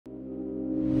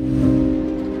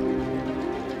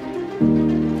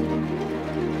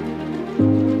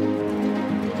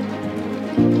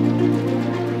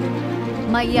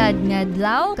Mayad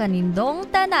ngadlaw kanindong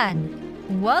tanan.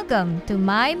 Welcome to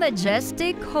my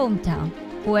majestic hometown,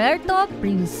 Puerto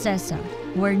Princesa,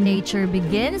 where nature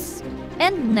begins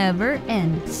and never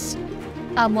ends.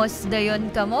 Amos dayon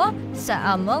kamo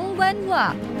sa among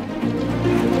banwa.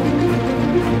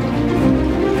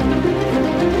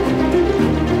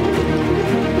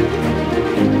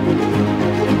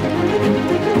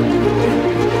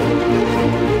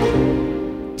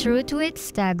 True to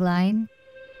its tagline,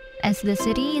 as the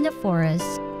city in the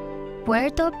forest,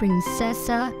 Puerto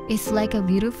Princesa is like a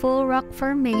beautiful rock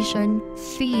formation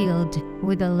filled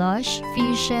with a lush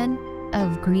fusion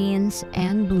of greens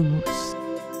and blues.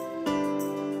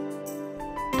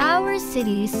 Our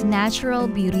city's natural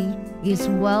beauty is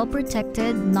well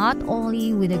protected not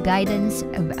only with the guidance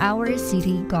of our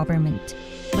city government,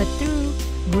 but through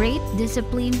great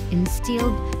discipline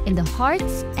instilled in the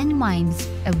hearts and minds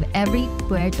of every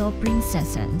Puerto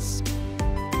Princesans.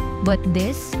 But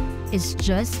this is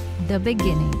just the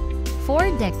beginning. For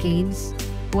decades,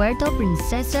 Puerto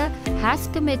Princesa has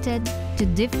committed to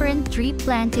different tree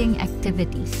planting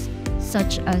activities,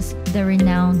 such as the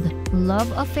renowned Love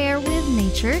Affair with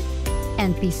Nature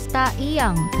and Pista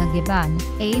Iyang Kagiban,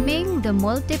 aiming the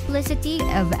multiplicity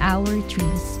of our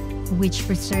trees, which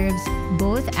preserves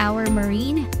both our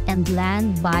marine and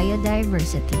land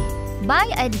biodiversity. By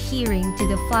adhering to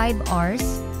the 5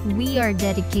 R's, we are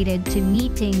dedicated to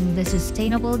meeting the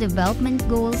Sustainable Development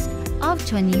Goals of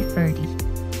 2030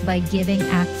 by giving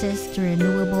access to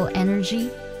renewable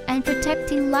energy and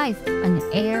protecting life on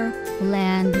air,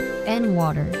 land, and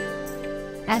water.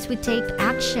 As we take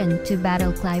action to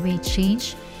battle climate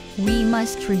change, we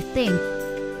must rethink,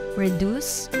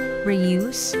 reduce,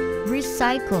 reuse,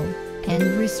 recycle, and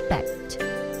respect.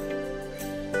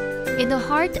 In the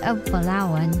heart of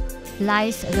Palawan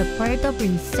lies the Puerto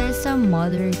Princesa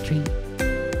Mother Tree,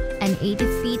 an 80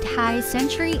 feet high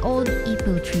century-old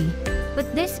ipil tree.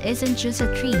 But this isn't just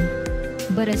a tree,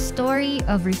 but a story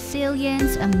of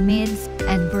resilience amidst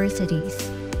adversities,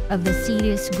 of the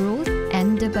city's growth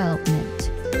and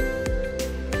development.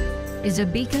 Is a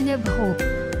beacon of hope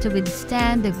to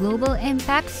withstand the global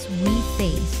impacts we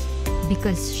face,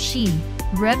 because she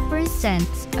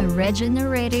represents a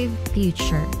regenerative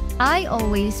future. I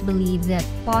always believe that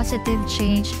positive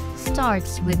change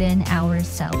starts within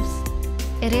ourselves.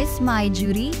 It is my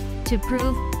duty to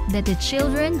prove that the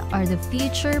children are the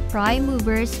future prime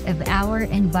movers of our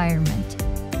environment,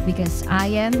 because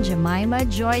I am Jemimah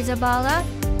Zabala,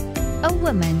 a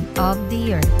woman of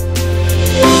the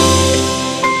earth.